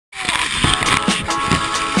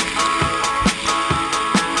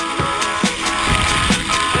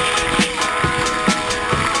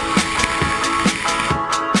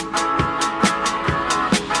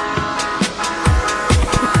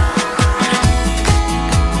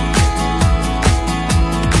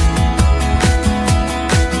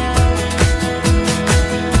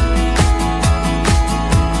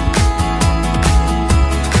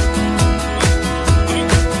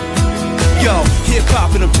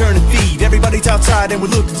turn and feed. Everybody's outside and we're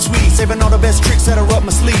looking sweet, saving all the best tricks that are up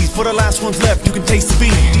my sleeves. For the last ones left, you can taste the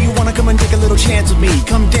beat. Do you wanna come and take a little chance with me?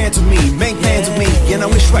 Come dance with me, make plans with me. And I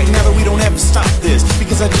wish right now that we don't ever stop this,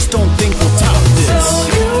 because I just don't think we'll top this. So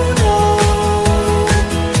you know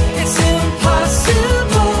it's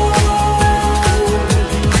impossible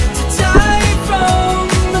to die from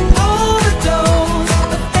an overdose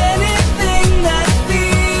of anything that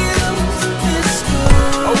feels this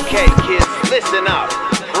good. Okay, kids, listen up.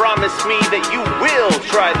 Promise me that you will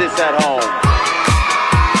try this at home.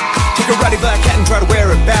 Take a ratty black hat and try to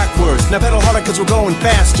wear it backwards. Now pedal harder cause we're going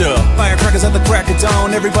faster. Firecrackers at the crack of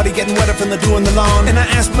dawn, everybody getting wetter from the dew in the lawn. And I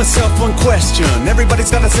ask myself one question,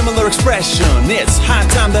 everybody's got a similar expression. It's high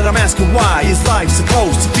time that I'm asking why. Is life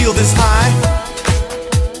supposed to feel this high?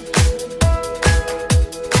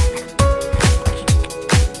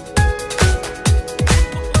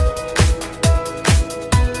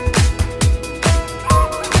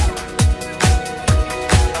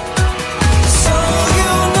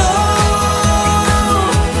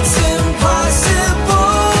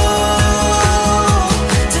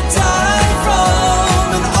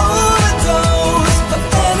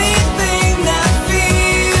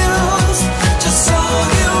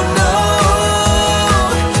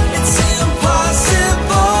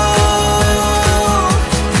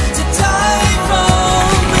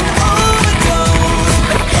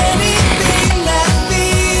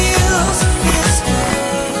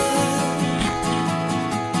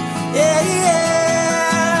 Yeah, yeah.